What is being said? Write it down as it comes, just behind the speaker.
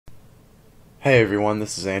Hey everyone,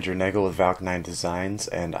 this is Andrew Nagel with Valk9 Designs,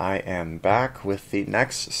 and I am back with the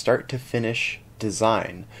next start to finish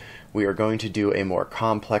design. We are going to do a more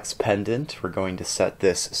complex pendant. We're going to set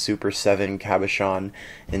this Super 7 cabochon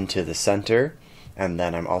into the center, and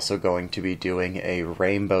then I'm also going to be doing a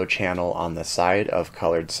rainbow channel on the side of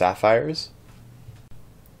colored sapphires.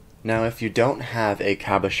 Now, if you don't have a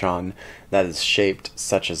cabochon that is shaped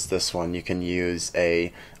such as this one, you can use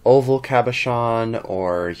a oval cabochon,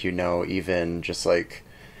 or even just like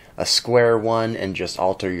a square one, and just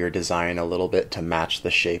alter your design a little bit to match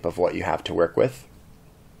the shape of what you have to work with.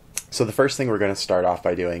 So the first thing we're going to start off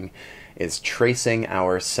by doing is tracing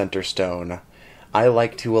our center stone. I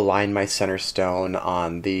like to align my center stone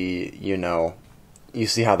on the, you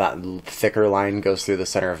see how that thicker line goes through the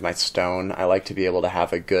center of my stone? I like to be able to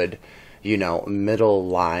have a good, middle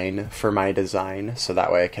line for my design, so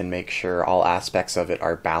that way I can make sure all aspects of it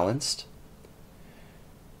are balanced.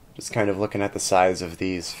 Just kind of looking at the size of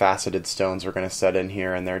these faceted stones we're going to set in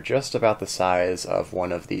here, and they're just about the size of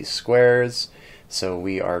one of these squares, so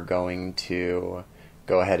we are going to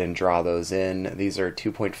go ahead and draw those in. These are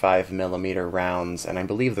 2.5mm rounds, and I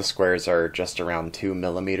believe the squares are just around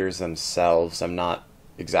 2mm themselves. I'm not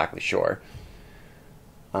exactly sure.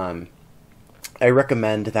 I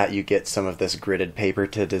recommend that you get some of this gridded paper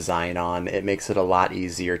to design on. It makes it a lot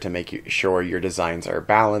easier to make sure your designs are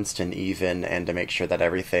balanced and even, and to make sure that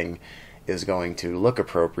everything is going to look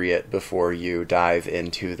appropriate before you dive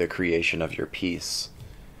into the creation of your piece.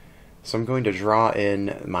 So I'm going to draw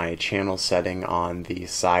in my channel setting on the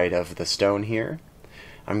side of the stone here.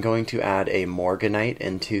 I'm going to add a morganite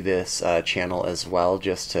into this channel as well,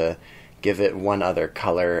 just to give it one other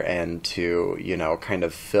color and to, kind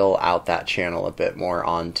of fill out that channel a bit more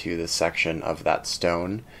onto the section of that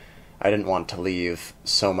stone. I didn't want to leave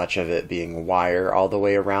so much of it being wire all the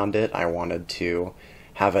way around it. I wanted to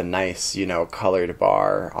have a nice, colored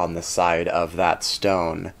bar on the side of that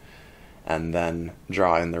stone, and then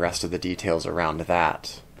draw in the rest of the details around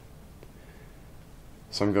that.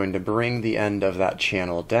 So I'm going to bring the end of that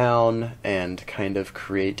channel down and kind of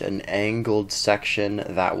create an angled section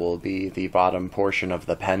that will be the bottom portion of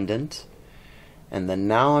the pendant. And then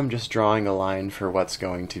now I'm just drawing a line for what's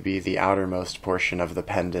going to be the outermost portion of the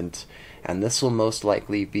pendant, and this will most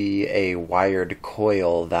likely be a wired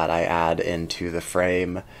coil that I add into the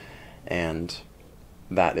frame, and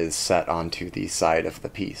that is set onto the side of the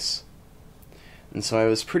piece. And so I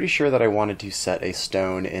was pretty sure that I wanted to set a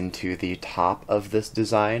stone into the top of this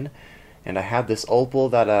design, and I had this opal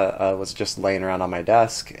that was just laying around on my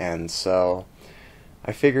desk, and so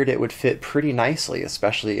I figured it would fit pretty nicely,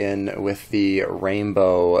 especially in with the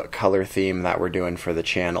rainbow color theme that we're doing for the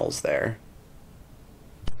channels there.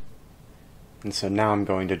 And so now I'm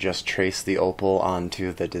going to just trace the opal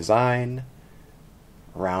onto the design,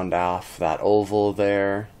 round off that oval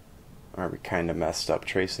there, or we kind of messed up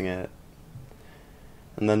tracing it.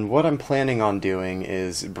 And then what I'm planning on doing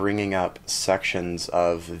is bringing up sections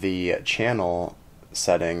of the channel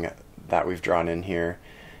setting that we've drawn in here,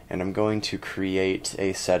 and I'm going to create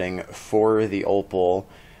a setting for the opal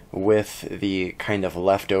with the kind of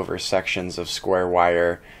leftover sections of square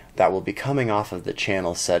wire that will be coming off of the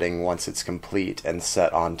channel setting once it's complete and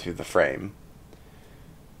set onto the frame.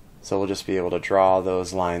 So we'll just be able to draw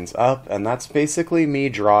those lines up, and that's basically me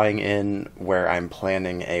drawing in where I'm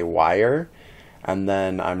planning a wire, and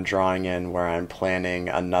then I'm drawing in where I'm planning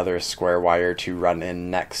another square wire to run in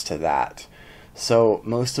next to that. So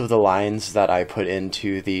most of the lines that I put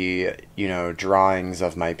into the, drawings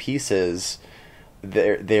of my pieces,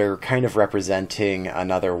 they're kind of representing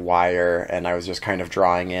another wire, and I was just kind of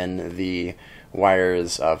drawing in the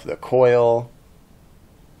wires of the coil.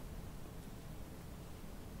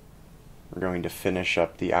 We're going to finish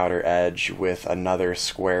up the outer edge with another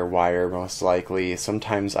square wire, most likely.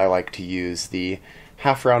 Sometimes I like to use the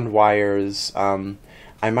half-round wires.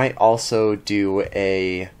 I might also do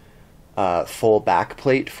a full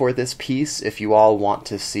backplate for this piece. If you all want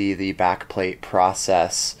to see the backplate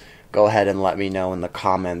process, go ahead and let me know in the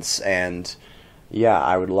comments. And yeah,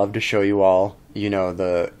 I would love to show you all,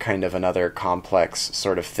 the kind of another complex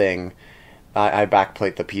sort of thing. I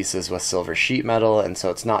backplate the pieces with silver sheet metal, and so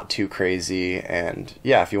it's not too crazy, and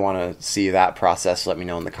yeah, if you want to see that process, let me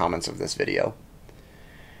know in the comments of this video.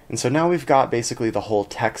 And so now we've got basically the whole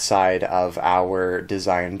tech side of our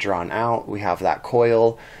design drawn out. We have that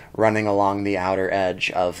coil running along the outer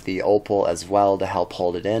edge of the opal as well to help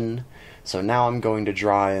hold it in. So now I'm going to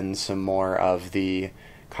draw in some more of the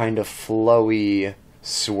kind of flowy,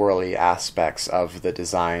 swirly aspects of the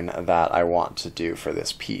design that I want to do for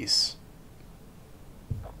this piece.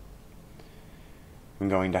 I'm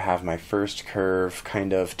going to have my first curve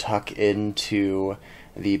kind of tuck into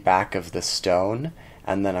the back of the stone,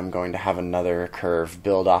 and then I'm going to have another curve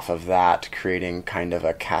build off of that, creating kind of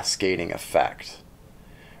a cascading effect.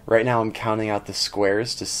 Right now I'm counting out the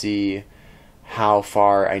squares to see how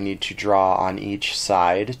far I need to draw on each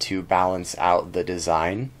side to balance out the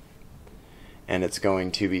design. And it's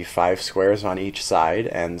going to be 5 squares on each side,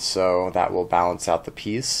 and so that will balance out the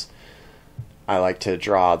piece. I like to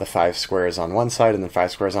draw the 5 squares on one side and then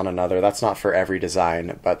 5 squares on another. That's not for every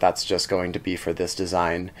design, but that's just going to be for this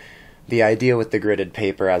design. The idea with the gridded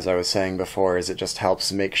paper, as I was saying before, is it just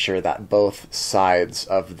helps make sure that both sides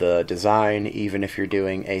of the design, even if you're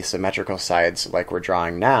doing asymmetrical sides like we're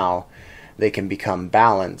drawing now, they can become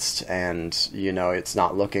balanced, and you know, it's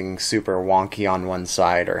not looking super wonky on one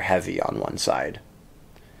side or heavy on one side.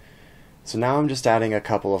 So now I'm just adding a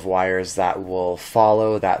couple of wires that will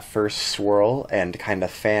follow that first swirl and kind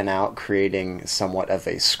of fan out, creating somewhat of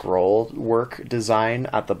a scroll work design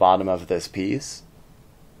at the bottom of this piece.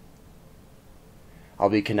 I'll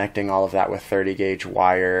be connecting all of that with 30 gauge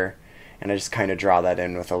wire, and I just kind of draw that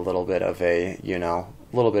in with a little bit of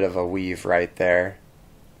a, weave right there.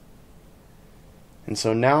 And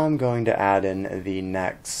so now I'm going to add in the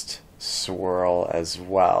next swirl as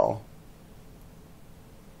well.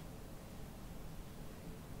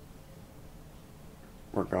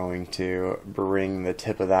 We're going to bring the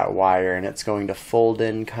tip of that wire, and it's going to fold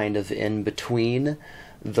in kind of in between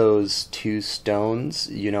those two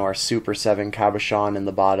stones, our Super 7 cabochon in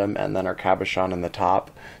the bottom and then our cabochon in the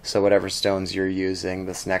top. So whatever stones you're using,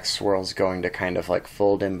 this next swirl is going to kind of like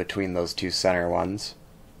fold in between those two center ones.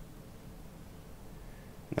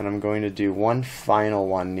 Then I'm going to do one final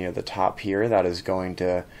one near the top here that is going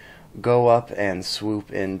to go up and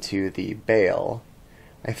swoop into the bail.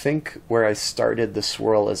 I think where I started the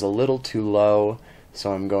swirl is a little too low,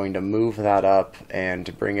 so I'm going to move that up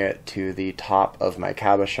and bring it to the top of my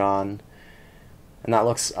cabochon. And that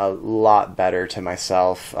looks a lot better to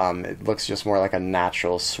myself. It looks just more like a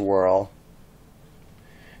natural swirl.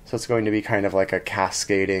 So it's going to be kind of like a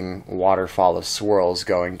cascading waterfall of swirls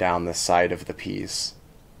going down the side of the piece.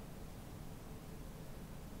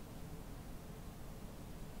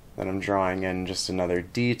 Then I'm drawing in just another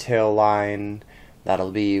detail line.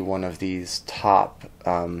 That'll be one of these top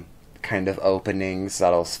kind of openings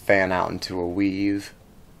that'll fan out into a weave.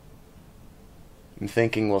 I'm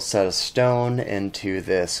thinking we'll set a stone into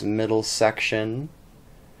this middle section,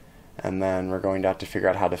 and then we're going to have to figure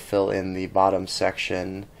out how to fill in the bottom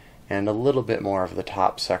section and a little bit more of the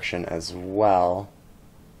top section as well.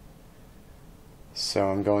 So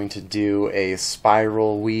I'm going to do a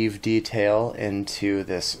spiral weave detail into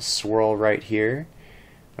this swirl right here.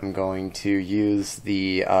 I'm going to use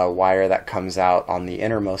the wire that comes out on the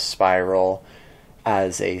innermost spiral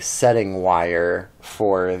as a setting wire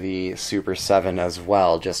for the Super 7 as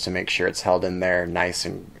well, just to make sure it's held in there nice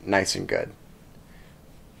and good.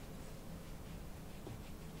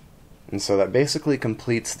 And so that basically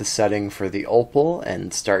completes the setting for the Opal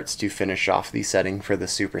and starts to finish off the setting for the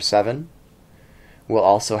Super 7. We'll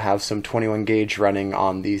also have some 21 gauge running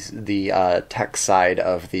on the tech side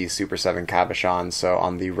of the Super 7 cabochon, so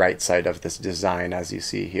on the right side of this design as you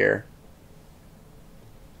see here.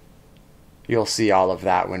 You'll see all of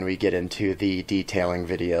that when we get into the detailing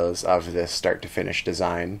videos of this start to finish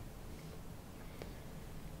design.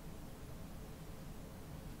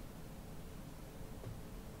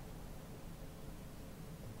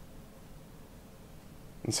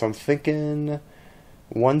 And so I'm thinking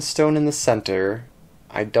one stone in the center.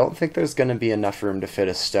 I don't think there's going to be enough room to fit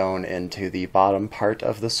a stone into the bottom part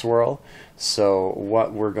of the swirl, so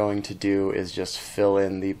what we're going to do is just fill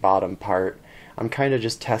in the bottom part. I'm kind of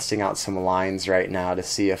just testing out some lines right now to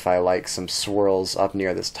see if I like some swirls up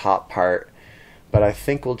near this top part, but I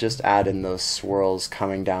think we'll just add in those swirls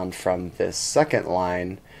coming down from this second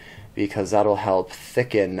line, because that'll help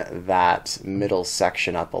thicken that middle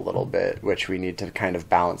section up a little bit, which we need to kind of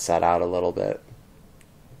balance that out a little bit.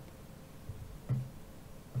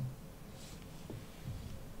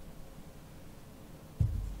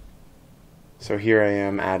 So here I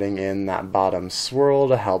am adding in that bottom swirl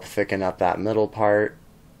to help thicken up that middle part.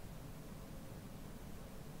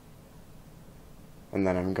 And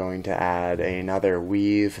then I'm going to add another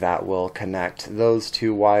weave that will connect those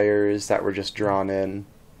two wires that were just drawn in.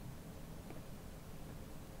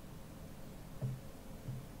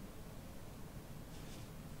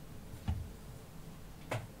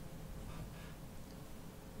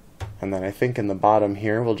 And then I think in the bottom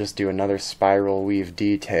here we'll just do another spiral weave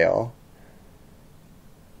detail.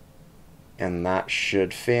 And that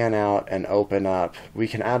should fan out and open up. We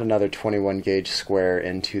can add another 21 gauge square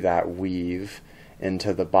into that weave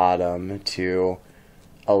into the bottom to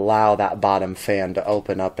allow that bottom fan to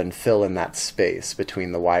open up and fill in that space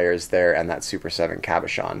between the wires there and that Super 7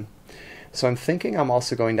 cabochon. So I'm thinking I'm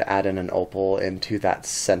also going to add in an opal into that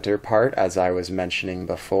center part, as I was mentioning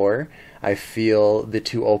before. I feel the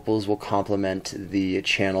two opals will complement the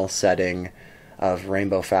channel setting of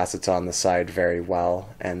rainbow facets on the side very well,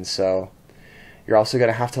 and so you're also going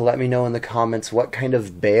to have to let me know in the comments what kind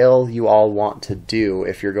of bail you all want to do.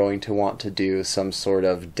 If you're going to want to do some sort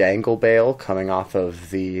of dangle bail coming off of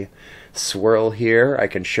the swirl here, I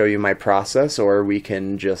can show you my process, or we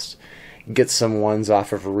can just get some ones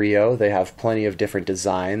off of Rio. They have plenty of different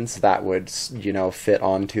designs that would, you know, fit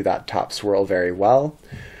onto that top swirl very well.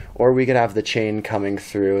 Or we could have the chain coming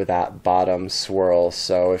through that bottom swirl.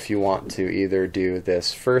 So if you want to either do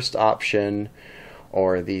this first option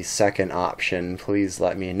or the second option, please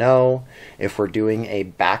let me know. If we're doing a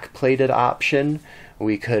backplated option,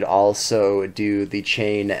 we could also do the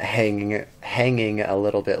chain hanging a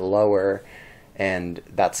little bit lower, and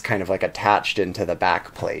that's kind of like attached into the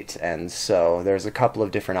backplate. And so there's a couple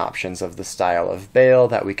of different options of the style of bail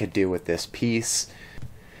that we could do with this piece.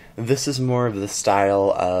 This is more of the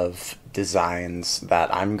style of designs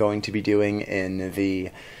that I'm going to be doing in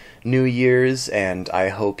the New Year's, and I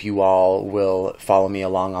hope you all will follow me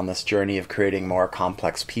along on this journey of creating more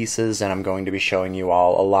complex pieces, and I'm going to be showing you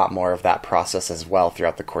all a lot more of that process as well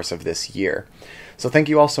throughout the course of this year. So thank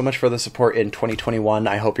you all so much for the support in 2021.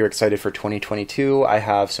 I hope you're excited for 2022. I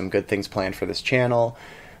have some good things planned for this channel.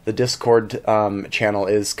 The Discord channel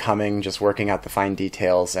is coming, just working out the fine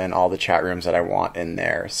details and all the chat rooms that I want in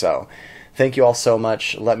there. So thank you all so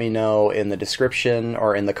much. Let me know in the description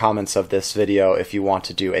or in the comments of this video if you want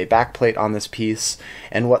to do a backplate on this piece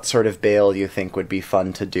and what sort of bail you think would be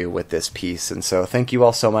fun to do with this piece. And so thank you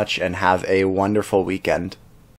all so much and have a wonderful weekend.